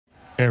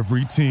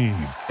Every team,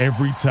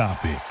 every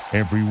topic,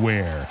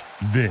 everywhere.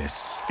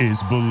 This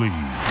is Believe.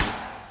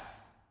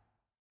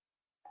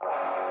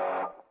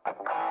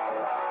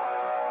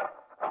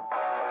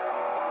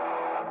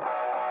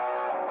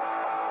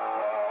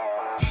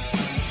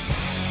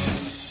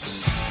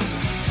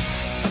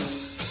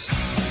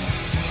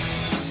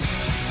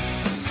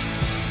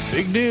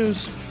 Big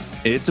news.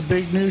 It's a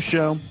big news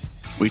show.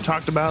 We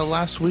talked about it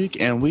last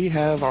week, and we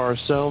have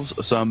ourselves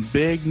some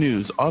big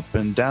news up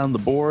and down the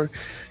board.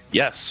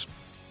 Yes,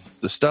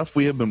 the stuff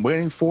we have been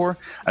waiting for.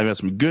 I've got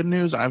some good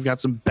news. I've got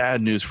some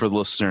bad news for the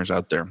listeners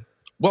out there.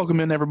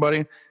 Welcome in,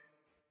 everybody.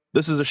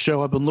 This is a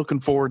show I've been looking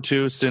forward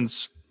to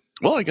since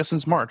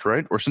March,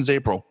 right? Or since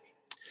April.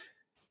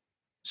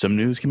 Some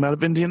news came out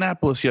of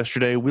Indianapolis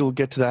yesterday. We'll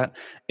get to that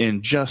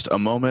in just a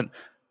moment.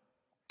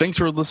 Thanks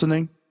for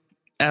listening.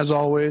 As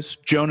always,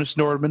 Jonas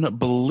Nordman,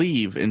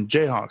 Believe in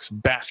Jayhawks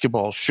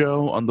basketball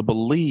show on the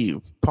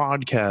Believe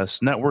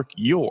Podcast Network,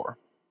 your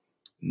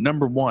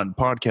number one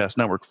podcast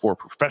network for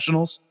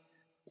professionals.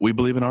 We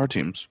believe in our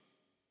teams.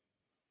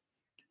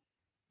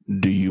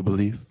 Do you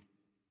believe?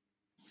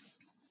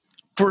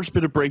 First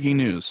bit of breaking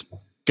news.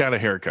 Got a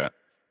haircut.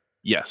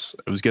 Yes,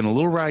 it was getting a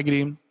little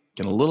raggedy,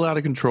 getting a little out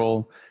of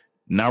control.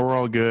 Now we're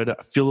all good.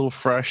 I feel a little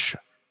fresh.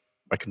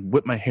 I can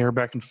whip my hair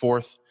back and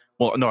forth.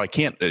 Well, no, I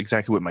can't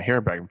exactly whip my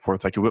hair back and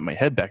forth. I can whip my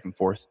head back and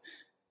forth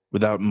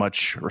without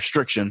much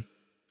restriction.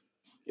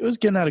 It was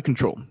getting out of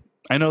control.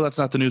 I know that's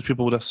not the news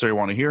people would necessarily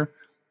want to hear.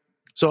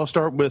 So I'll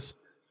start with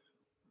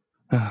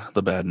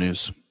the bad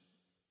news.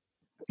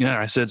 Yeah,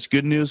 I said it's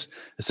good news.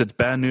 I said it's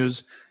bad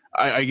news.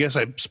 I guess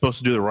I'm supposed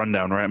to do the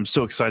rundown, right? I'm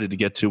so excited to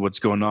get to what's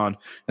going on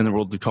in the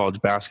world of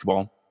college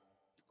basketball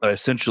that I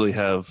essentially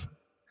have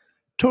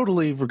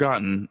totally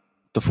forgotten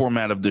the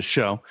format of this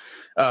show.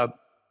 We're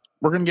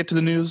going to get to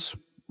the news.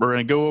 We're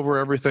going to go over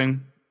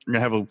everything. We're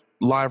going to have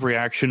a live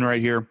reaction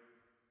right here.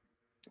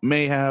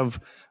 May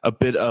have a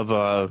bit of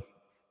a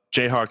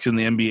Jayhawks in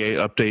the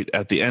NBA update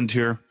at the end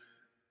here.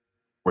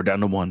 We're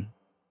down to one.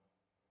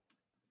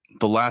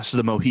 The last of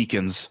the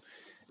Mohicans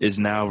is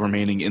now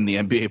remaining in the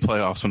NBA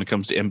playoffs when it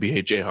comes to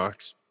NBA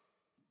Jayhawks.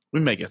 We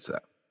may get to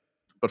that.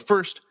 But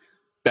first,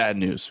 bad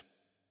news.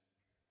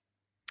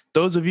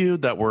 Those of you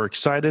that were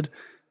excited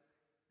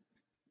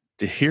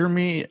to hear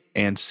me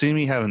and see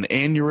me have an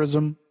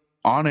aneurysm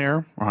on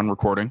air or on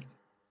recording,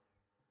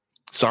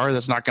 sorry,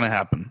 that's not going to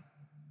happen.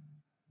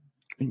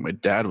 I think my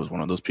dad was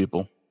one of those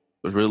people.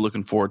 I was really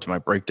looking forward to my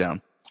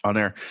breakdown on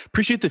air.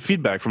 Appreciate the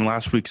feedback from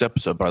last week's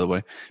episode, by the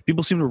way.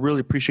 People seem to really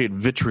appreciate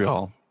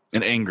vitriol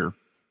and anger.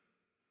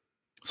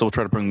 So we'll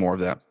try to bring more of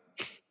that.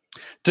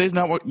 Today's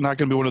not going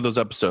to be one of those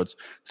episodes.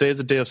 Today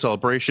is a day of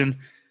celebration.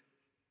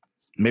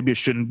 Maybe it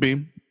shouldn't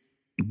be,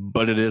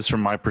 but it is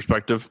from my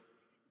perspective.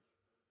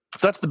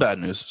 So that's the bad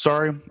news.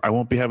 Sorry, I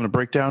won't be having a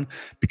breakdown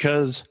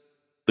because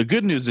the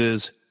good news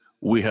is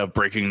we have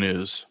breaking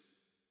news.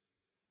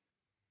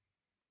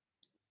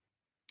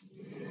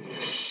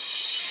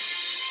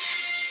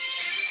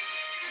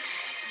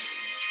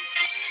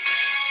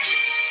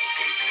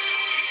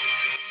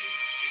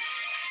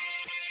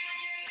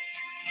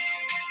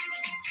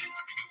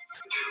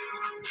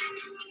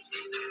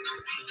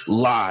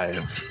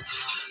 Live,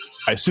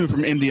 I assume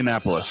from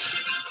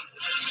Indianapolis.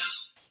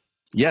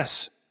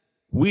 Yes,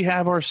 we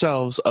have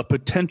ourselves a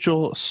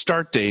potential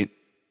start date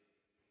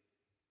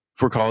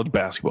for college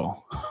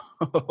basketball.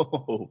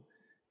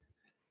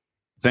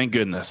 Thank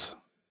goodness.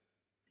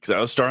 Because I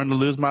was starting to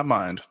lose my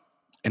mind.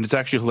 And it's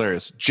actually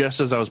hilarious. Just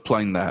as I was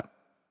playing that.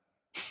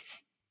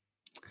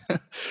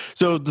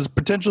 So the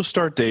potential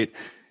start date,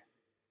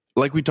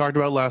 like we talked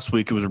about last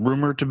week, it was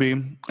rumored to be,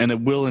 and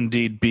it will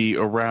indeed be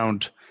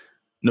around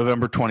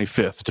November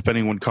 25th,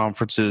 depending when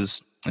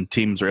conferences and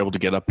teams are able to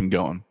get up and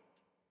going.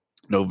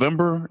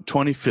 November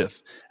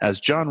 25th. As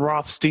John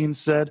Rothstein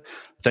said,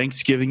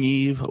 Thanksgiving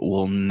Eve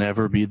will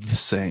never be the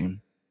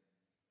same.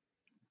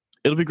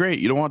 It'll be great.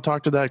 You don't want to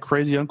talk to that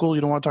crazy uncle.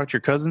 You don't want to talk to your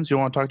cousins. You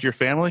don't want to talk to your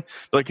family.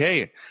 Be like,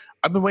 hey,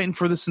 I've been waiting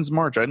for this since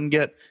March. I didn't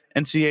get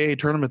NCAA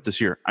tournament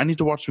this year. I need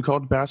to watch some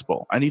college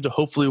basketball. I need to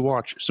hopefully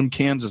watch some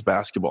Kansas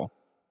basketball.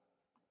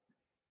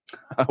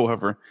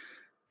 However,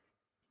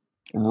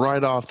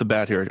 right off the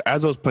bat here,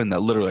 as I was playing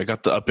that, literally, I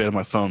got the update on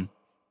my phone.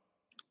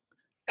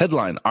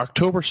 Headline,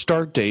 October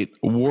start date,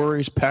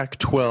 worries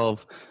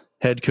Pac-12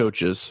 head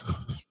coaches.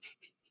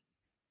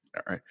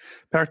 All right.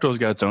 Pac-12's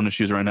got its own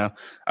issues right now.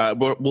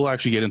 We'll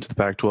actually get into the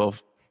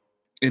Pac-12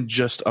 in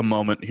just a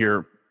moment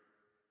here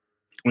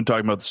when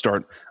talking about the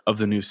start of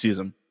the new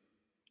season.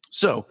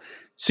 So,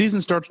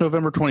 season starts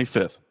November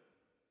 25th.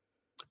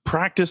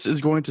 Practice is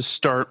going to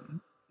start,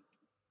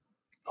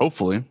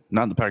 hopefully,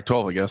 not in the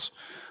Pac-12, I guess,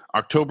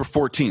 October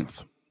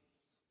 14th.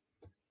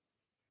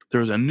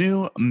 There's a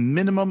new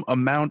minimum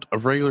amount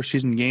of regular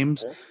season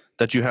games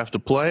that you have to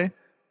play,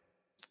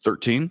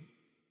 13.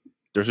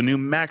 There's a new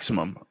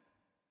maximum,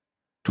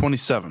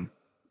 27.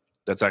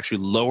 That's actually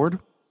lowered.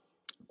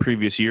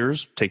 Previous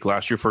years, take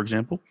last year, for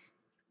example,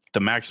 the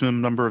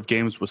maximum number of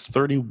games was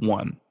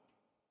 31.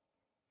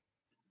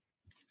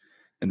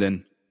 And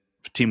then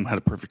if a team had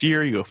a perfect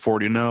year, you go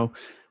 40-0.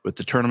 with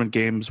the tournament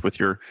games, with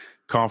your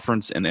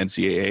conference and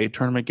NCAA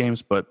tournament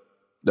games, but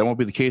that won't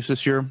be the case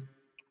this year.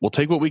 We'll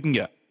take what we can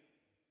get.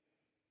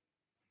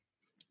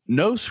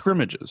 No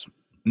scrimmages,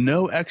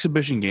 no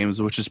exhibition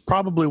games, which is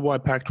probably why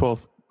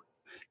Pac-12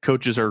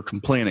 coaches are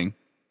complaining.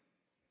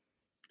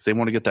 They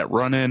want to get that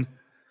run in.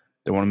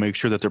 They want to make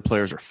sure that their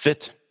players are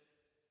fit.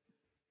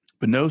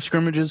 But no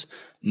scrimmages,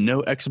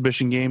 no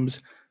exhibition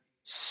games.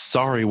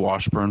 Sorry,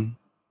 Washburn,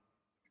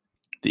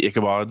 the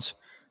Ichabods.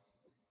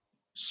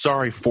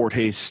 Sorry, Fort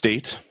Hays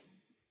State,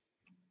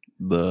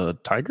 the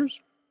Tigers?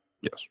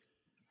 Yes.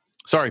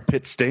 Sorry,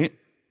 Pitt State,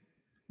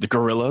 the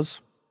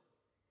Gorillas.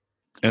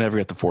 And I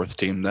forget the fourth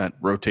team that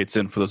rotates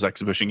in for those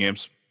exhibition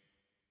games.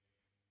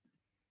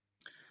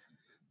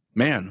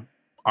 Man,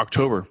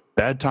 October,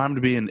 bad time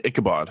to be an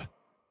Ichabod.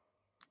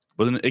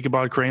 Wasn't it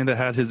Ichabod Crane that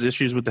had his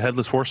issues with the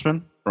Headless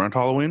Horseman around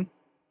Halloween?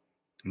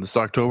 And this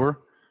October,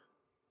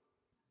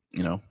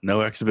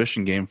 no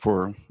exhibition game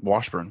for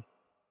Washburn.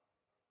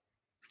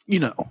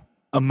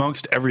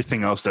 Amongst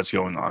everything else that's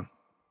going on.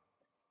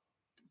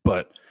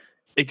 But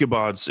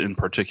Ichabods in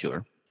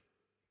particular.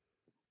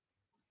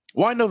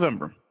 Why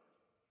November?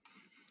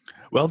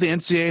 Well, the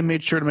NCAA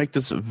made sure to make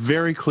this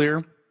very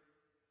clear.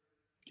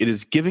 It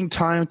is giving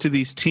time to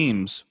these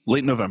teams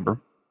late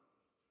November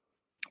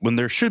when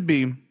there should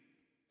be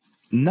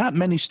not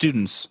many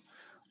students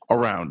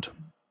around.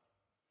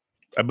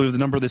 I believe the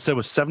number they said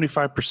was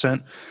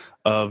 75%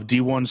 of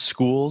D1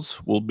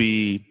 schools will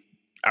be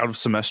out of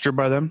semester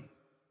by then.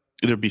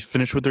 Either be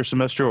finished with their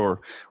semester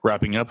or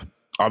wrapping up.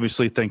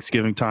 Obviously,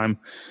 Thanksgiving time,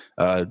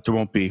 there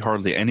won't be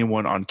hardly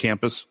anyone on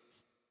campus.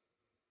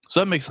 So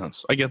that makes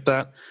sense. I get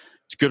that.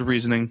 It's good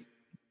reasoning.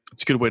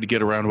 It's a good way to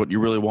get around what you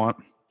really want.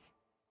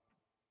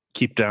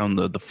 Keep down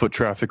the foot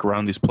traffic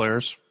around these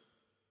players.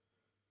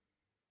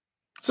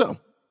 So,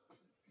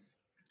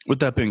 with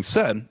that being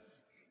said,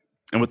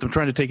 and with them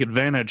trying to take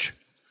advantage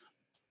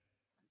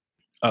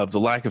of the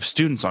lack of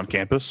students on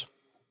campus,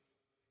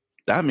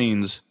 that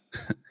means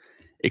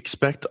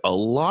expect a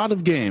lot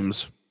of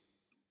games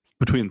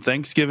between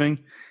Thanksgiving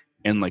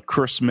and like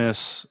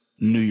Christmas,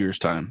 New Year's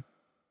time,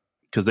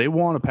 because they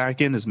want to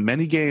pack in as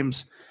many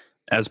games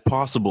as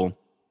possible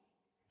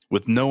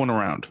with no one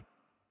around.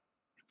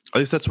 At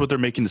least that's what they're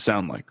making it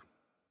sound like.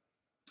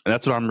 And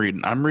that's what I'm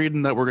reading. I'm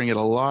reading that we're going to get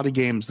a lot of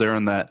games there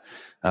in that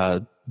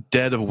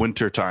dead of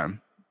winter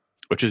time,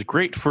 which is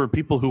great for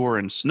people who are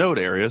in snowed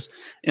areas,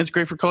 and it's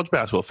great for college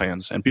basketball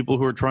fans and people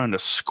who are trying to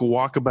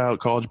squawk about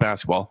college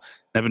basketball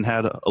and haven't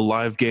had a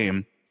live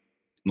game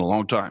in a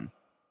long time.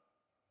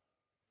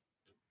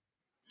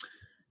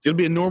 It's going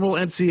to be a normal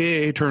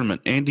NCAA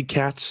tournament. Andy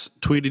Katz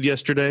tweeted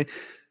yesterday,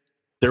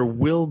 there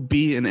will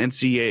be an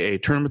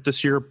NCAA tournament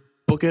this year.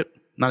 Book it.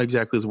 Not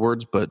exactly his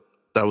words, but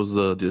that was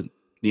the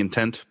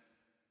intent.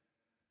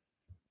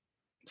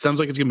 Sounds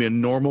like it's going to be a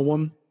normal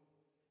one.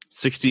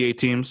 68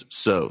 teams,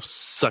 so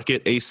suck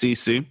it,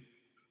 ACC.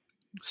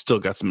 Still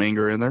got some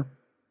anger in there.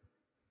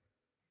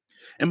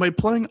 And by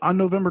playing on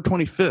November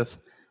 25th,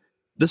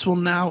 this will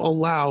now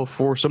allow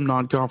for some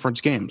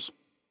non-conference games.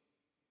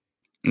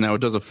 Now,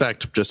 it does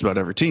affect just about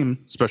every team,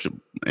 especially,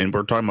 and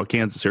we're talking about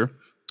Kansas here,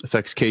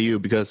 affects KU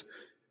because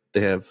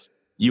they have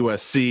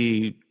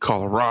USC,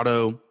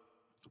 Colorado,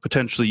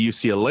 potentially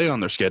UCLA on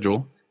their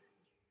schedule.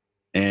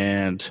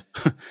 And,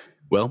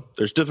 well,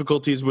 there's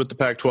difficulties with the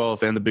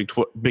Pac-12 and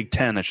the Big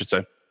Ten, I should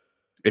say.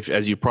 If,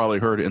 as you probably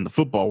heard in the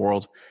football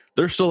world,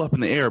 they're still up in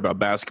the air about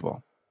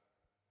basketball.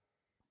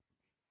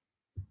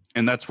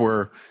 And that's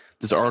where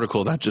this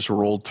article that just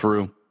rolled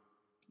through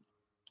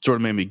sort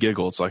of made me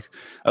giggle. It's like,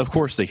 of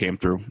course they came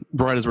through,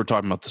 right as we're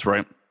talking about this,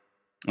 right?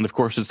 And, of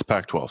course, it's the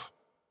Pac-12.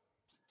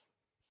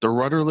 The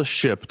rudderless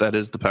ship that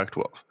is the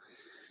Pac-12.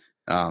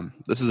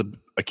 This is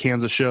a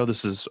Kansas show.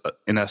 This is,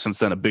 in essence,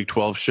 then a Big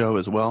 12 show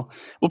as well.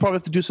 We'll probably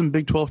have to do some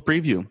Big 12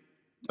 preview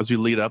as we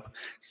lead up.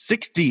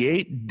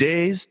 68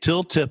 days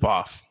till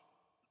tip-off.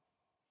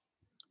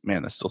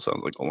 Man, that still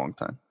sounds like a long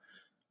time.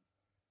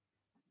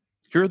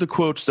 Here are the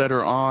quotes that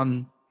are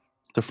on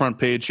the front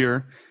page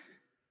here.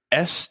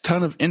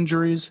 Ton of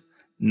injuries,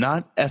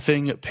 not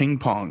effing ping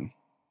pong.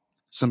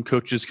 Some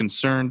coaches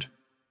concerned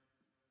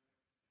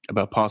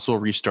about possible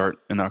restart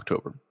in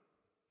October.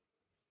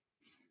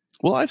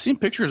 Well, I've seen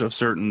pictures of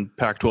certain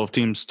Pac-12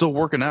 teams still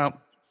working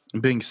out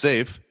and being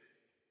safe.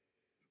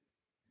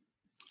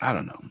 I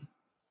don't know.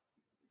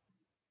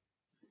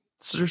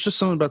 So there's just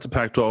something about the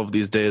Pac-12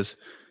 these days.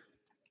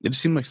 They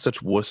just seem like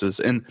such wusses.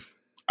 And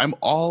I'm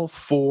all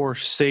for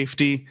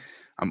safety.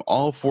 I'm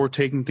all for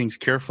taking things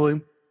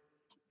carefully.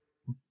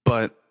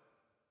 But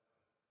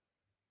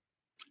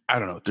I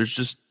don't know.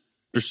 There's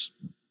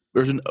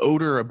an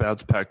odor about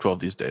the Pac-12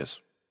 these days.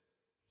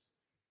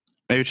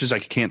 Maybe it's just I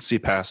can't see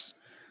past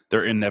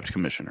their inept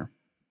commissioner.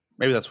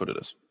 Maybe that's what it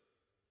is.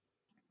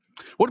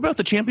 What about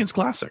the Champions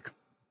Classic?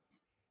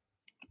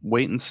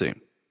 Wait and see.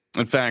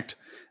 In fact,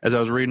 as I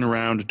was reading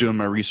around doing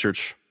my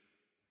research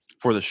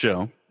for the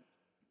show,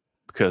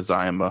 because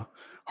I am a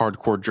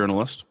hardcore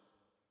journalist,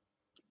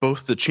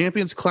 both the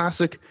Champions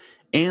Classic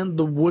and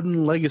the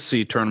Wooden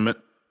Legacy Tournament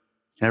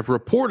have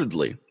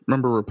reportedly,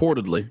 remember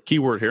reportedly,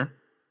 keyword here,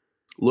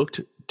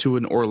 looked to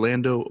an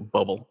Orlando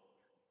bubble.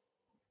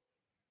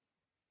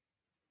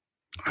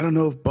 I don't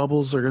know if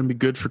bubbles are going to be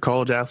good for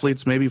college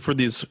athletes. Maybe for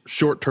these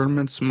short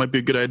tournaments, it might be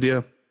a good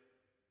idea.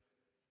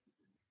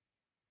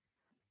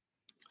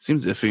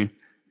 Seems iffy.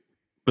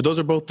 But those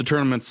are both the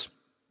tournaments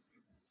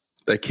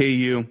that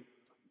KU,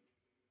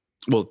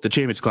 well, the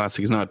Champions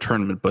Classic is not a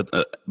tournament, but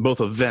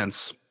both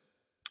events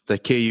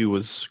that KU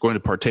was going to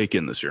partake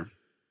in this year.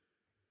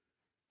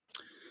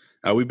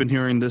 We've been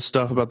hearing this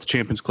stuff about the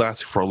Champions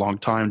Classic for a long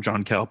time.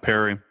 John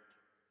Calipari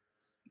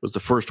was the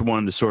first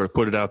one to sort of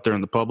put it out there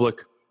in the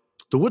public.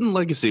 The Wooden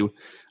Legacy,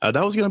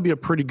 that was going to be a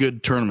pretty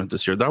good tournament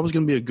this year. That was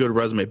going to be a good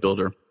resume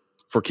builder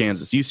for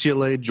Kansas.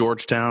 UCLA,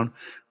 Georgetown,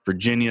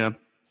 Virginia.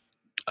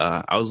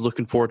 I was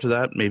looking forward to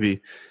that.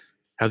 Maybe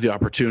have the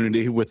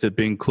opportunity, with it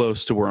being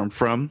close to where I'm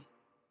from,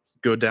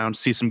 go down,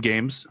 see some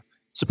games,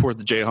 support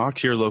the Jayhawks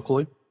here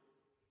locally.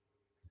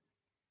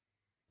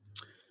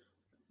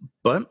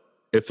 But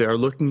if they are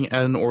looking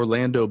at an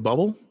Orlando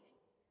bubble,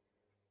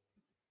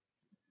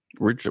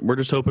 we're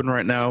just hoping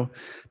right now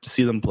to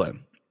see them play.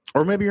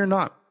 Or maybe you're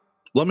not.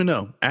 Let me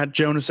know at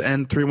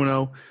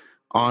JonasN310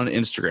 on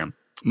Instagram.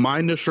 My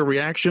initial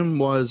reaction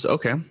was,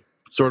 okay,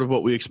 sort of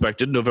what we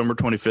expected, November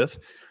 25th.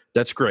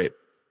 That's great.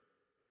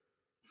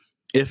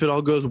 If it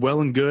all goes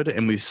well and good,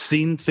 and we've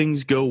seen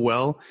things go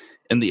well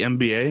in the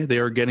NBA, they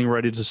are getting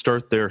ready to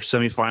start their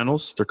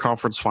semifinals, their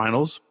conference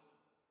finals.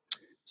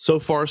 So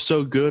far,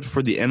 so good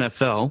for the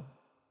NFL.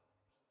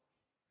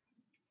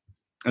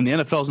 And the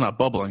NFL is not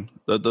bubbling.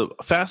 The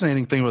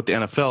fascinating thing about the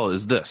NFL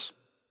is this.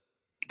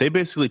 They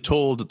basically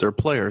told their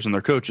players and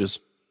their coaches,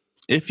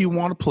 if you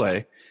want to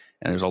play,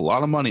 and there's a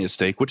lot of money at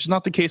stake, which is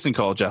not the case in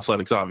college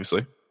athletics,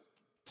 obviously.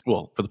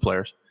 Well, for the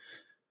players.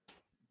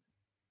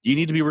 You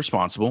need to be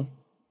responsible,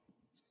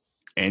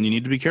 and you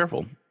need to be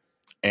careful.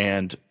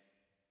 And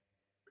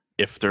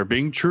if they're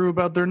being true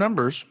about their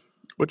numbers,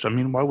 which, I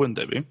mean, why wouldn't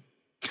they be?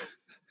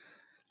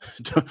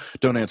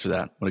 Don't answer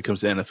that when it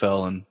comes to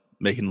NFL and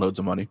making loads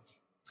of money.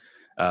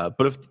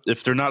 But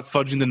if they're not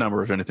fudging the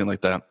numbers or anything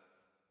like that,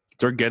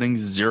 they're getting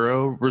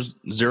zero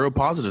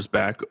positives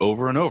back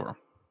over and over.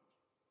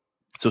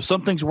 So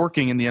something's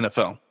working in the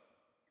NFL.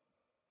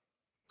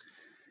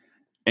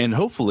 And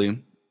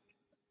hopefully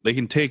they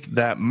can take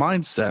that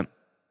mindset,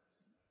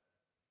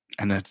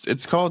 and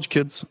it's college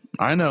kids.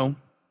 I know.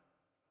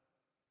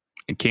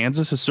 And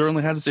Kansas has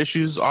certainly had its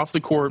issues off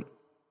the court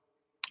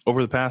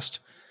over the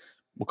past,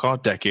 we'll call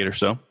it decade or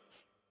so.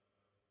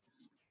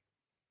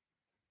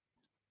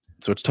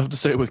 So it's tough to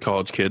say with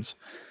college kids,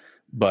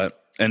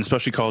 and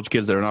especially college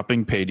kids that are not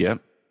being paid yet.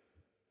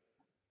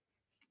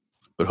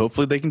 But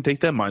hopefully they can take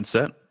that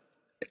mindset,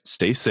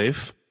 stay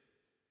safe,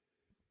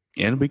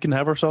 and we can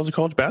have ourselves a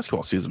college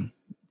basketball season,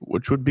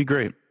 which would be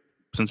great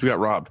since we got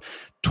robbed.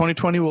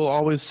 2020 will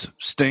always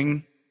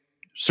sting,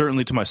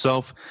 certainly to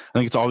myself. I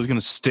think it's always going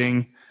to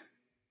sting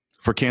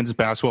for Kansas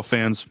basketball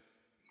fans.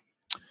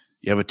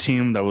 You have a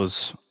team that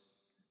was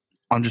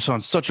on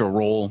such a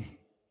roll,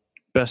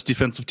 best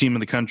defensive team in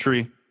the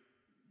country,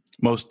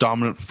 most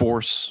dominant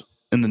force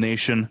in the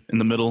nation in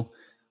the middle,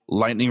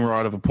 lightning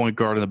rod of a point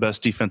guard, and the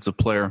best defensive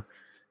player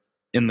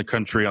in the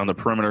country on the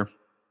perimeter.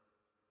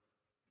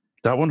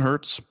 That one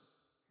hurts.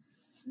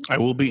 I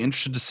will be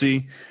interested to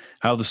see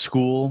how the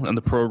school and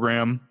the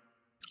program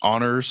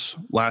honors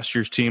last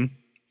year's team.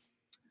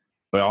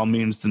 By all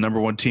means, the number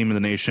one team in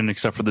the nation,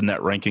 except for the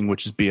net ranking,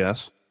 which is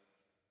BS,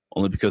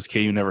 only because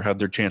KU never had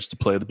their chance to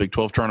play the Big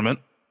 12 tournament.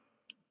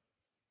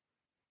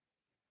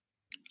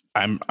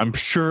 I'm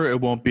sure it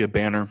won't be a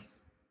banner.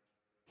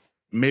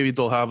 Maybe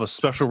they'll have a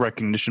special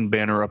recognition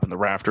banner up in the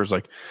rafters,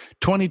 like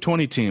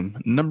 2020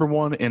 team, number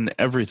one in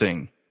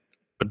everything,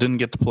 but didn't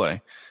get to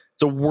play.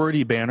 It's a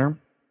wordy banner.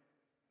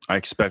 I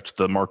expect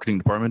the marketing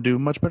department to do a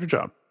much better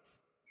job.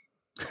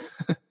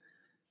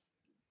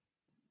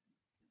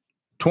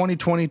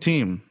 2020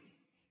 team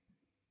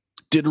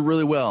did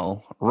really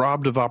well,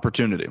 robbed of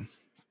opportunity.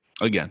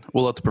 Again,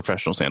 we'll let the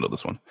professionals handle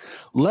this one.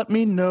 Let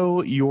me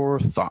know your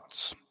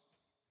thoughts.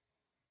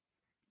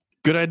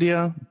 Good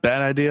idea,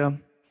 bad idea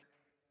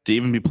to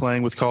even be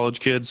playing with college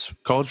kids.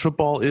 College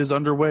football is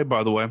underway,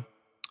 by the way.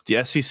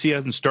 The SEC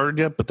hasn't started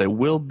yet, but they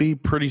will be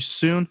pretty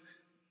soon.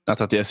 Not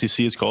that the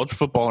SEC is college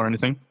football or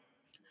anything.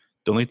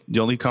 The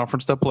only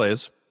conference that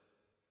plays.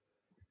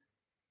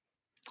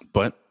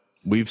 But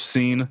we've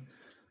seen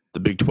the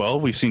Big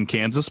 12. We've seen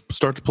Kansas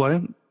start to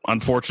play.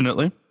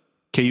 Unfortunately,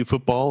 KU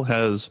football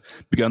has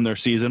begun their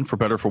season, for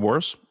better or for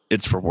worse.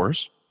 It's for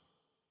worse.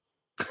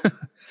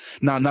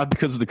 Not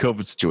because of the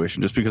COVID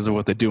situation, just because of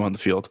what they do on the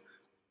field.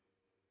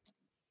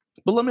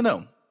 But let me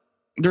know.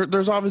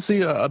 There's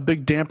obviously a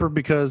big damper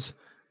because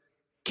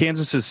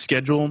Kansas's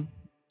schedule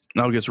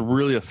now gets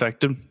really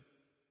affected.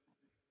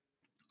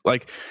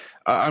 Like,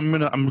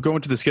 I'm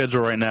going to the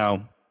schedule right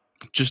now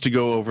just to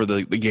go over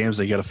the games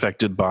that get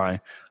affected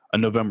by a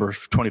November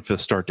 25th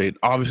start date.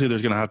 Obviously,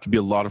 there's going to have to be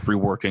a lot of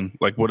reworking.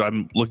 Like, what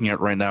I'm looking at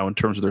right now in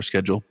terms of their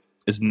schedule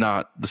is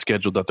not the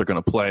schedule that they're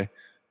going to play.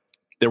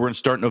 They were going to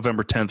start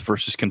November 10th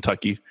versus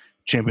Kentucky,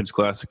 Champions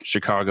Classic,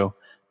 Chicago.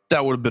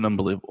 That would have been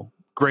unbelievable.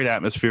 Great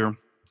atmosphere,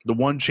 The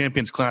one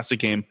Champions Classic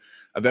game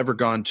I've ever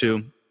gone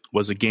to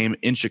was a game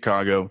in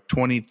Chicago,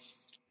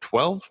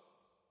 2012,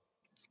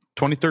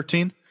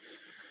 2013.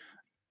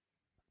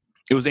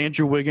 It was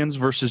Andrew Wiggins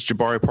versus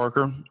Jabari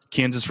Parker,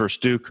 Kansas versus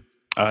Duke.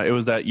 It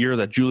was that year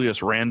that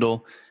Julius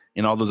Randle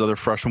and all those other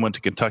freshmen went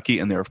to Kentucky,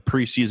 and they were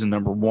preseason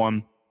number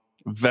one.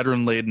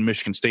 Veteran-laden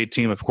Michigan State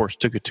team, of course,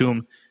 took it to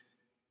them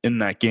in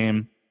that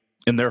game,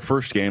 in their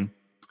first game.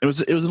 It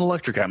was an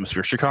electric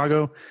atmosphere.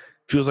 Chicago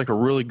feels like a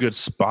really good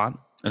spot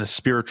and a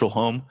spiritual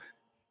home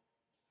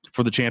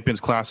for the Champions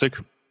Classic.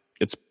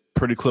 It's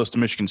pretty close to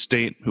Michigan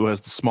State, who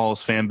has the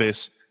smallest fan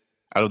base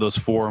out of those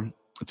four.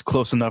 It's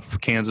close enough for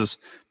Kansas.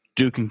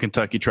 Duke and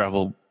Kentucky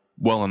travel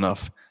well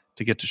enough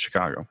to get to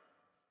Chicago.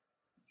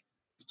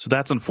 So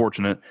that's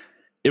unfortunate.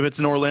 If it's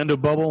an Orlando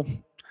bubble,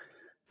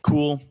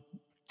 cool.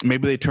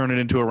 Maybe they turn it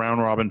into a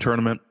round-robin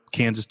tournament.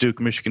 Kansas, Duke,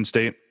 Michigan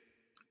State,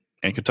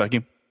 and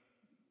Kentucky.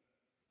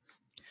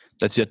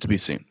 That's yet to be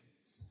seen.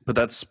 But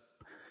that's,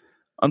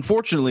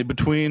 unfortunately,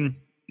 between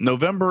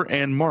November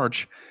and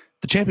March,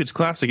 the Champions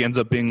Classic ends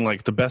up being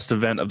like the best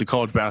event of the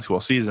college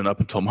basketball season up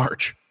until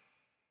March.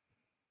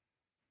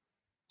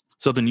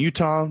 Southern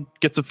Utah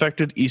gets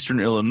affected. Eastern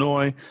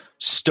Illinois,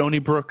 Stony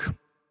Brook,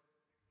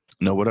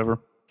 no, whatever.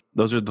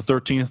 Those are the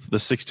 13th, the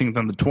 16th,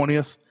 and the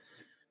 20th.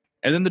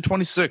 And then the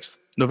 26th,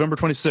 November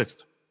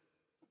 26th.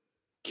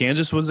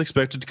 Kansas was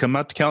expected to come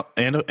out to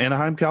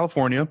Anaheim,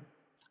 California,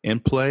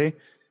 and play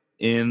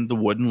in the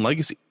Wooden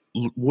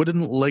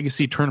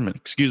Legacy Tournament.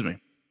 Excuse me.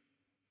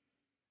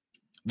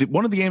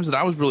 One of the games that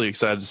I was really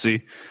excited to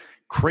see,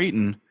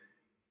 Creighton,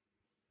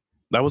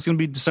 that was going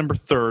to be December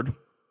 3rd.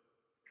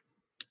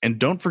 And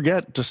don't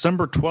forget,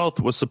 December 12th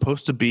was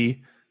supposed to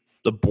be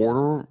the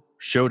Border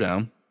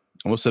Showdown.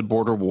 I almost said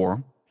Border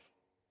War.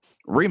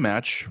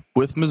 Rematch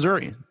with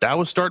Missouri. That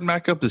was starting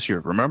back up this year,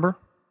 remember?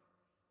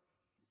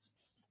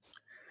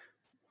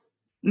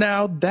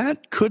 Now,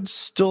 that could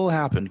still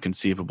happen,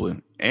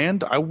 conceivably.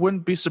 And I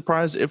wouldn't be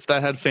surprised if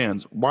that had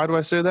fans. Why do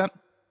I say that?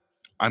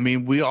 I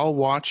mean, we all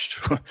watched,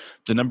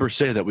 the numbers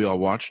say that we all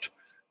watched,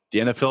 the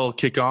NFL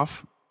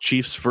kickoff,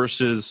 Chiefs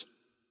versus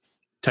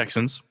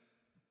Texans.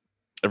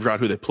 I forgot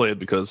who they played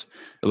because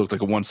it looked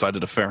like a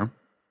one-sided affair.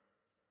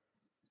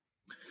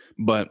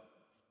 But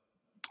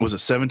was it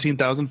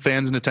 17,000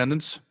 fans in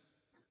attendance?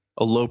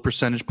 A low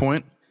percentage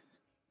point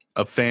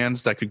of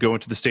fans that could go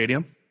into the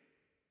stadium?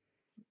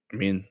 I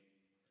mean,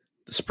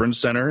 the Sprint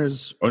Center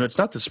is... Oh, no, it's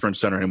not the Sprint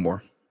Center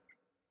anymore.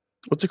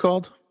 What's it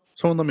called?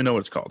 Someone let me know what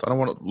it's called. I don't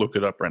want to look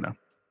it up right now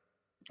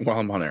while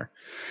I'm on air.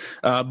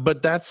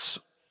 But that's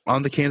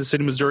on the Kansas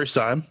City, Missouri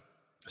side.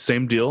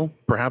 Same deal.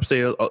 Perhaps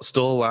they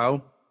still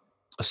allow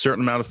a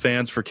certain amount of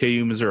fans for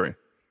KU, Missouri.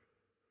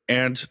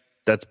 And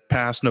that's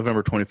past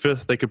November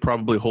 25th. They could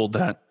probably hold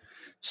that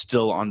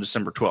still on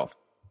December 12th.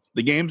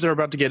 The games are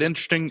about to get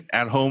interesting.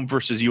 At home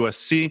versus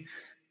USC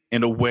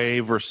and away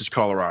versus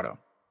Colorado.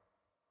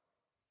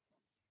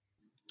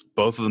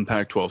 Both of them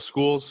Pac-12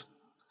 schools.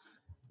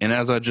 And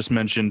as I just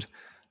mentioned,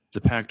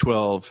 the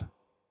Pac-12,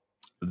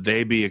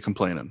 they be a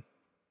complaining.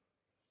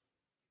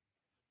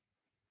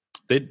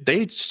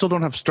 They still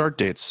don't have start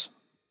dates.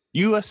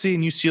 USC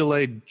and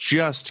UCLA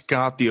just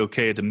got the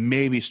okay to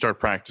maybe start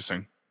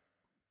practicing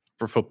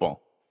for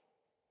football.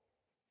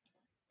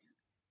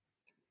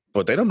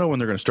 But they don't know when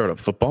they're going to start up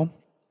football,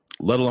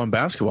 let alone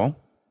basketball.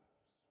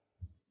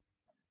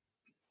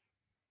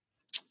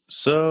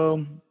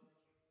 So,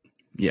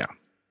 yeah.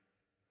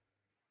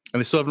 And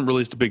they still haven't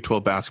released a Big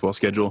 12 basketball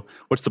schedule.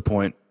 What's the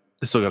point?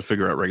 They still got to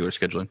figure out regular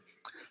scheduling.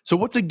 So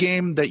what's a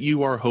game that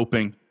you are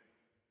hoping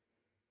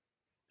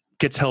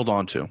gets held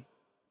on to?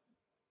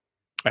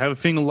 I have a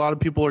feeling a lot of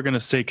people are going to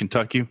say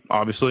Kentucky,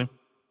 obviously.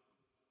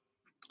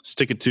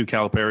 Stick it to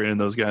Calipari and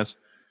those guys.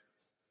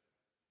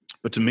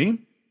 But to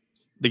me,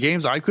 the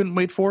games I couldn't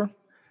wait for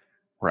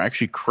were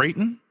actually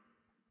Creighton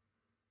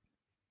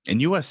and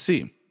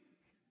USC.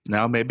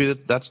 Now, maybe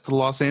that's the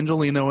Los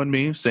Angelino in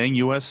me saying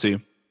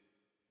USC.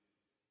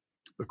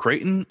 But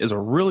Creighton is a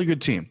really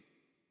good team.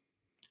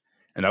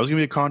 And that was going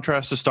to be a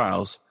contrast to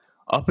Styles.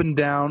 Up and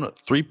down,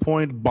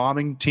 three-point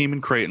bombing team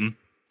in Creighton.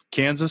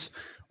 Kansas,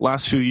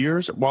 last few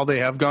years, while they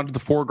have gone to the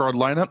four-guard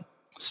lineup,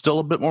 still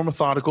a bit more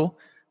methodical,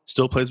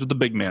 still plays with the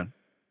big man.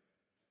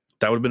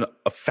 That would have been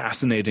a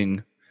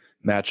fascinating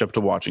matchup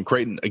to watch. And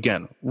Creighton,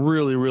 again,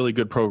 really, really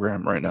good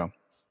program right now.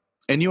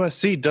 And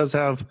USC does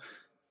have,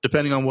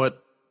 depending on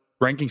what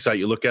ranking site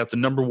you look at, the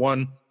number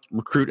one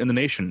recruit in the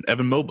nation,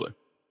 Evan Mobley.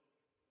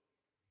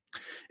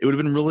 It would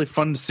have been really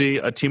fun to see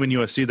a team in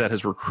USC that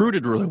has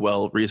recruited really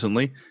well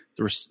recently.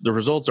 The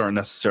results aren't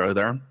necessarily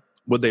there.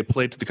 Would they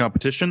play to the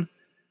competition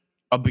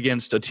up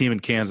against a team in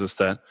Kansas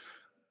that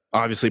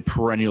obviously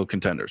perennial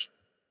contenders?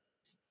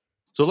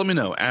 So let me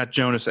know at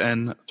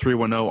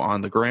JonasN310 on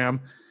the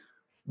gram.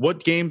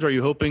 What games are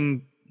you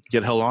hoping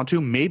get held on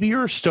to? Maybe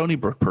you're a Stony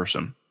Brook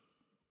person.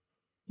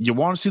 You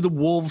want to see the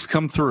Wolves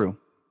come through.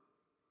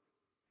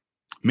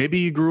 Maybe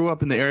you grew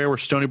up in the area where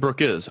Stony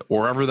Brook is,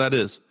 or wherever that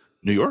is,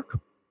 New York.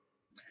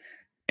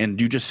 And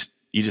you just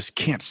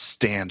can't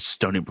stand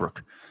Stony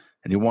Brook.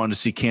 And you wanted to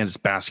see Kansas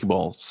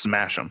basketball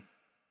smash them.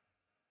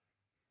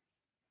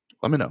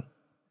 let me know.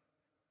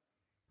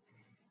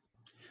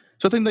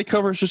 So I think that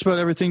covers just about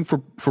everything for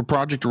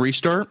Project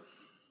Restart.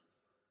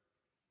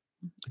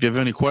 If you have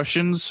any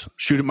questions,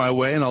 shoot it my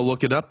way and I'll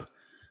look it up.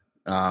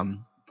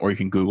 Or you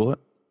can Google it.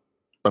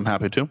 I'm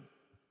happy to.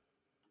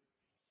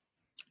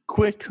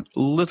 Quick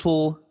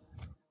little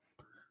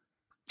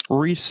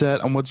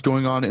reset on what's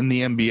going on in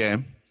the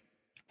NBA.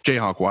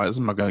 Jayhawk-wise,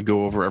 I'm not going to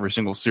go over every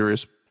single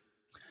series.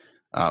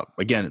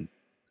 Again,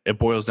 it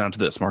boils down to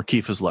this.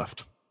 Markieff has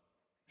left.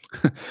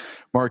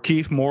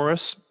 Markieff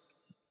Morris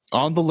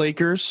on the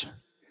Lakers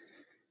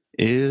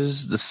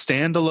is the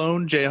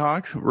standalone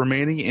Jayhawk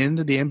remaining in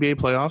the NBA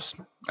playoffs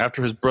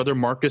after his brother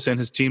Marcus and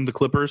his team, the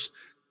Clippers,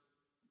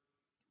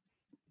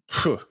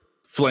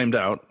 flamed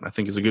out, I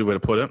think is a good way to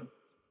put it.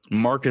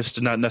 Marcus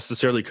did not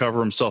necessarily cover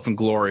himself in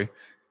glory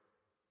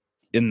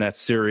in that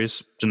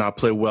series, did not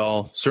play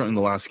well, certainly in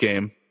the last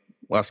game,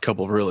 last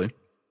couple really.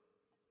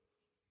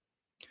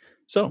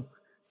 So,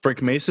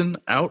 Frank Mason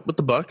out with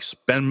the Bucks.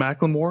 Ben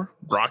McLemore,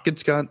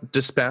 Rockets got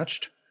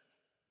dispatched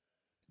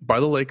by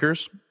the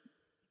Lakers,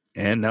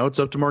 and now it's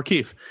up to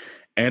Markieff.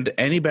 And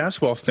any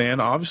basketball fan,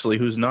 obviously,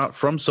 who's not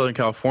from Southern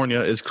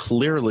California is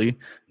clearly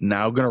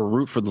now going to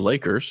root for the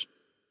Lakers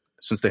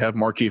since they have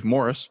Markieff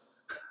Morris.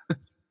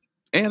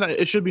 And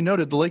it should be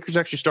noted, the Lakers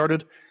actually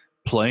started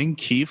playing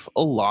Keefe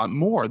a lot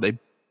more. They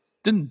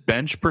didn't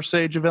bench, per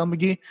se, JaVale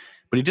McGee,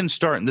 but he didn't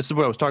start. And this is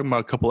what I was talking about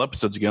a couple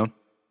episodes ago.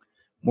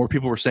 More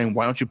people were saying,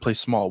 why don't you play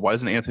small? Why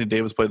doesn't Anthony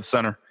Davis play the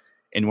center?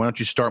 And why don't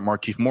you start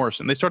Markieff Morris?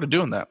 And they started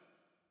doing that.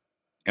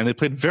 And they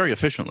played very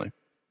efficiently.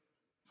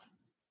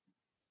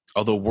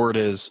 Although word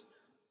is,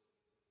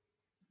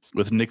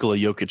 with Nikola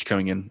Jokic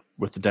coming in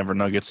with the Denver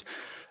Nuggets,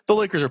 the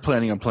Lakers are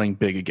planning on playing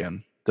big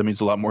again. That means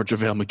a lot more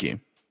JaVale McGee.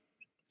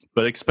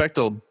 But expect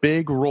a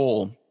big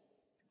role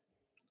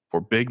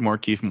for big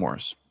Markieff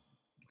Morris.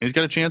 He's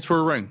got a chance for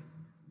a ring.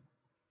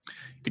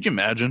 Could you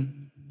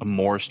imagine a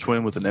Morris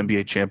twin with an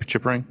NBA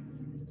championship ring?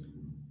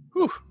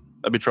 Whew,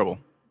 that'd be trouble.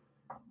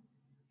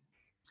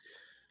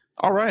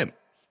 All right.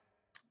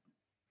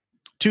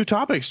 2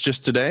 topics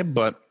just today,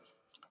 but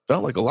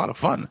felt like a lot of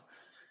fun.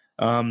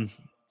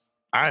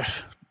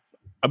 I've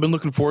been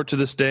looking forward to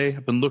this day.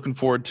 I've been looking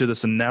forward to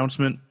this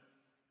announcement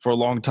for a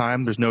long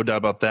time. There's no doubt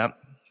about that.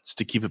 Just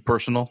to keep it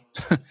personal.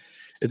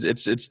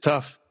 It's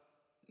tough.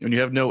 When you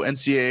have no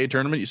NCAA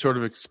tournament, you sort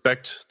of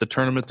expect the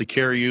tournament to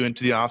carry you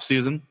into the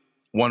offseason,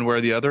 one way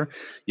or the other.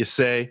 You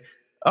say,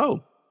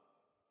 oh,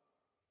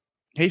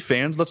 hey,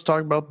 fans, let's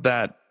talk about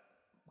that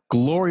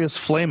glorious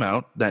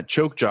flameout, that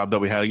choke job that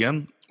we had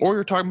again. Or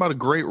you're talking about a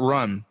great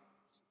run.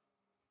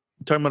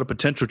 You're talking about a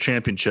potential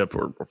championship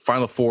or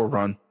Final Four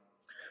run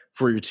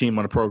for your team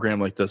on a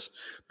program like this.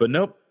 But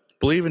nope,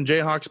 believe in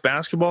Jayhawks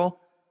basketball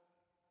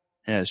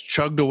has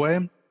chugged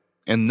away.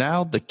 And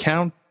now the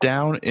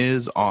countdown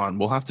is on.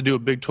 We'll have to do a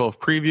Big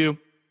 12 preview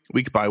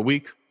week by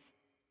week.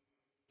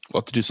 We'll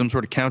have to do some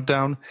sort of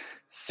countdown.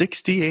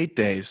 68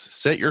 days.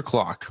 Set your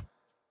clock.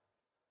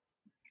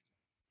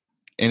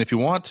 And if you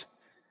want,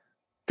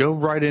 go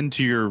right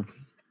into your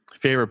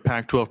favorite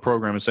Pac-12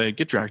 program and say,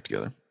 get your act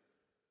together.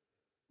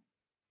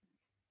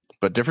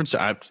 But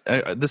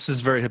this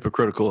is very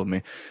hypocritical of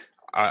me.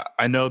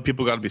 I know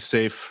people got to be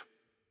safe.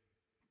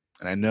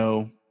 And I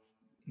know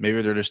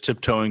maybe they're just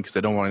tiptoeing because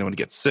they don't want anyone to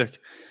get sick.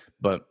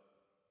 But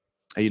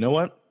hey, you know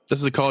what? This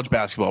is a college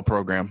basketball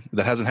program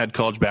that hasn't had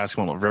college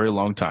basketball in a very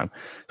long time.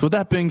 So with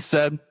that being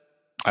said,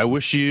 I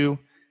wish you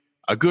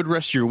a good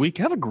rest of your week.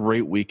 Have a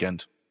great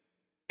weekend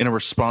in a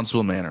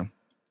responsible manner.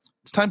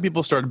 It's time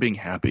people started being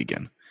happy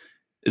again.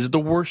 Is it the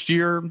worst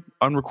year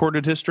on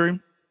recorded history?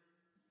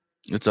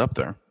 It's up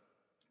there.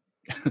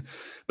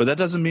 But that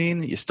doesn't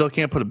mean you still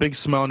can't put a big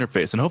smile on your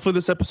face. And hopefully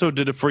this episode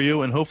did it for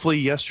you. And hopefully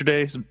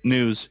yesterday's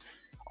news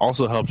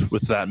also helped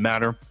with that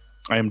matter.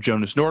 I am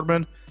Jonas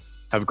Nordman.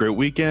 Have a great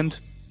weekend.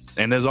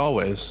 And as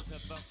always,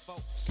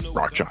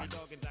 rock John.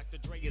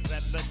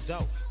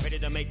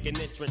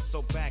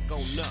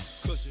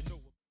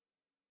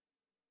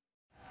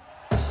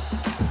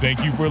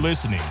 Thank you for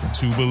listening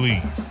to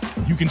Believe.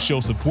 You can show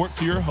support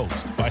to your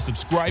host by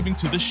subscribing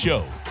to the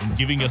show and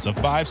giving us a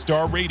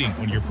 5-star rating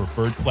on your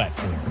preferred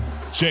platform.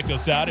 Check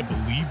us out at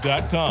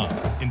Believe.com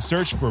and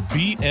search for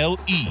BLEAV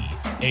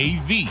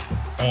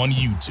on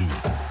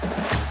YouTube.